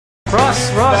Ross,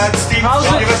 how's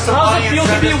it feel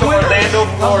to be a winner? Orlando,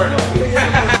 Florida.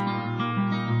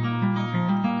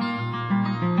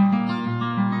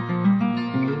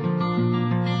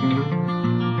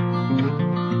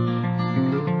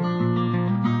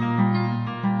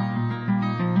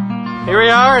 Here we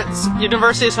are at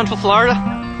University of Central Florida,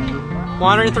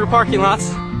 wandering through parking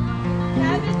lots.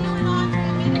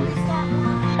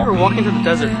 We're walking through the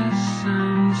desert.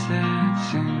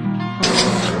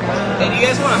 Hey, do you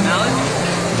guys want a mallet?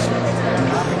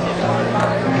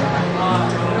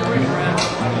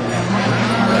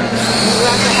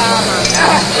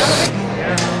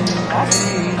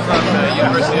 From the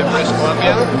University of British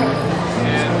Columbia,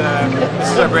 and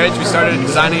this is our bridge. We started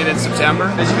designing it in September.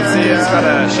 As you can see, it's got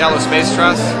a shallow space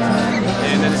truss,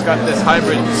 and then it's got this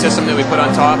hybrid system that we put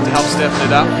on top to help stiffen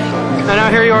it up. And now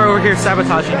here you are over here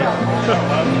sabotaging it.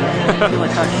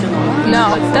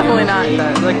 No, it's definitely not.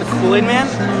 Like the Kool-Aid Man?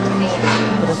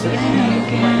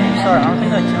 Sorry, I don't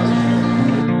think that counts.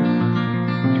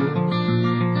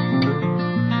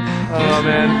 Oh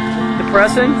man.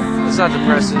 Depressing? It's not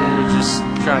depressing, we're just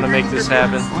trying to make this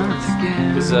happen.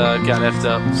 Because it got effed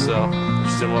up, so we're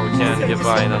just doing what we can to get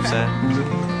by, you know what I'm saying?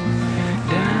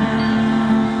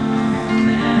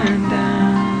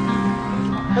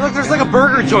 Hey look, there's like a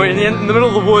burger joint in the middle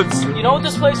of the woods. You know what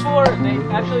this place for? They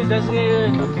actually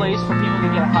designated a place for people to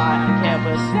get high on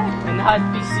campus and not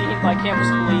be seen by campus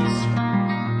police.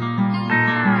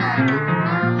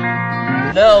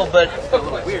 No, but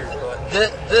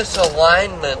this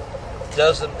alignment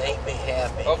doesn't make me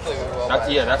happy. Hopefully we will.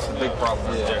 That's the big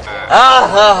problem.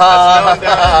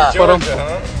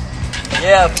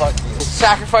 Yeah, fuck you.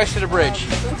 Sacrifice to the bridge.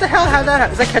 What the hell? How'd that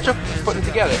happen? Is that ketchup? Putting it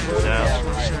together. I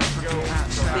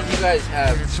think you guys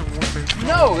have.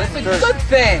 No, that's a good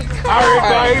thing. Our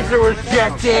advisor was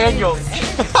Jack Daniels.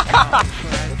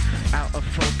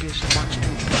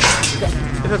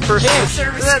 They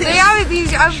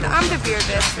obviously, I'm the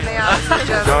beardist, and they obviously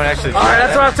just. Don't actually. Alright,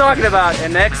 that's what I'm talking about.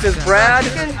 And next is Brad.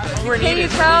 Can you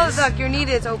tell? Look, your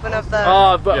needed to open up the.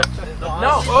 Oh, but.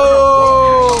 No.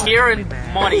 Oh. Here and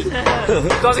money.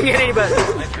 Doesn't get any better.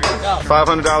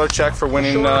 $500 check for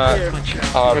winning.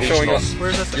 For showing us.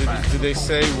 Did they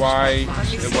say why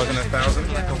it wasn't 1,000?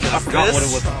 I forgot what it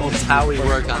was. It's how we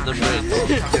work on the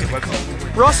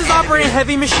bridge. Ross is operating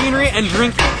heavy machinery and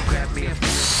drinking.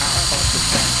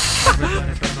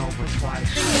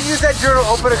 Use that journal,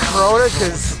 open a Corona,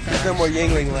 because there's no more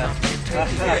Yingling left.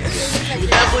 We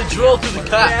definitely drilled through the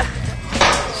cut.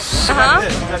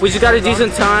 We just got a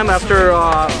decent time after,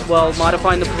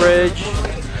 modifying the bridge.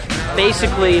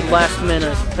 Basically, last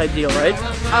minute type deal, right?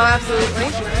 Oh, absolutely.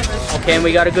 Okay, and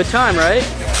we got a good time, right?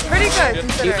 Pretty good.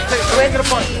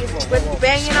 With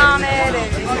banging on it and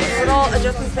the little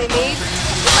adjustments they made,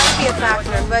 it might be a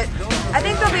factor, but I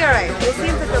think they'll be alright. It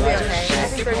seems like they'll be okay. I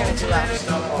think they're going to do well.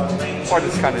 Part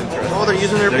is kind of interesting. Oh, they're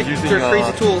using their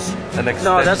crazy tools.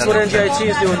 No, that's what NJIT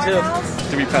is doing too.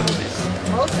 3 penalties.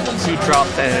 2 drop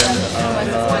and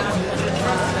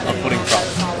a footing drop.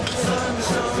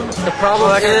 The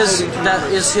problem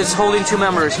is he's holding 2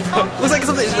 members. Looks like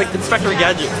something like Inspector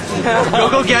Gadget.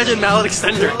 Go Gadget mallet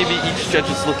extender. Maybe each judge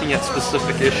is looking at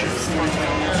specific issues.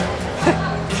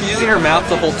 She's using her mouth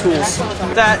to hold tools.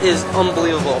 That is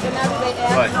unbelievable.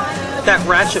 What? That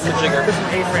ratchet majigger. This is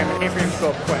an A-frame, and A-frames go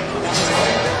up quick.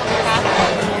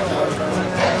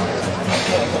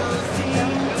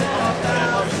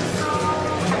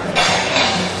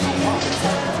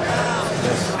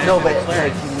 No, but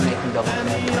like you make him double.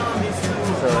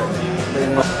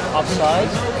 Offside?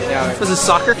 Yeah. Was it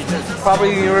soccer?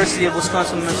 Probably the University of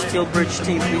Wisconsin Steel Bridge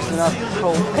team. Please do not throw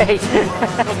away.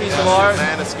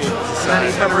 Manscaped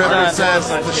represents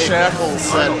the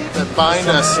shackles that bind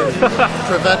us and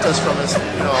prevent us from us,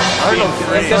 being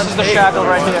free. This is the shackle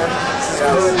right here.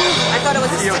 I thought it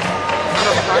was a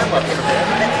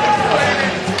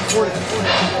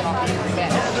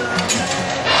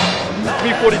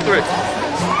 343.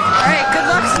 Alright, good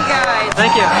luck to you guys.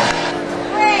 Thank you.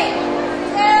 3,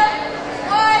 2,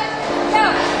 1, go!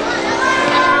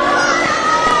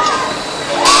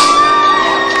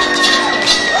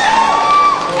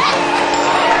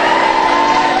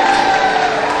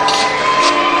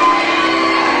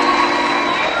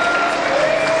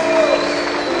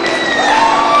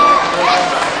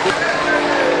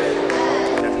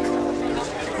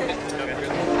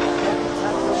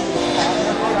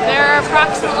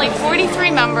 Approximately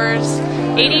 43 members,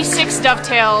 86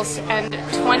 dovetails, and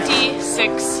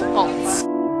 26 bolts.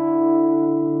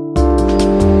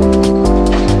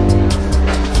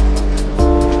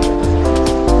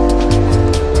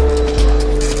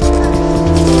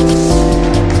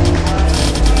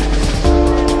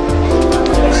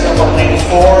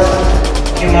 4,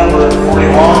 queue number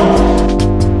 41.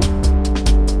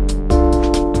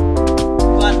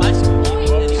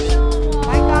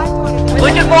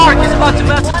 Look at Mark, he's about to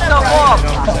mess himself up.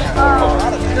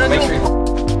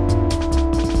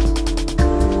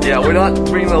 Yeah, we're not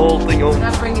bringing the whole thing home. We're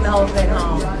not bringing the whole thing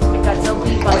home. It got so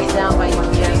beat down by UPS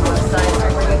on the side,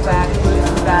 we're bringing it back,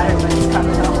 it's battered, but it's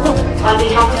coming home. On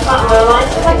behalf of Continental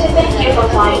Airlines, I'd like to thank you for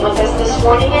flying with us this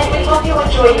morning, and we hope you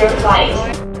enjoy your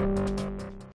flight.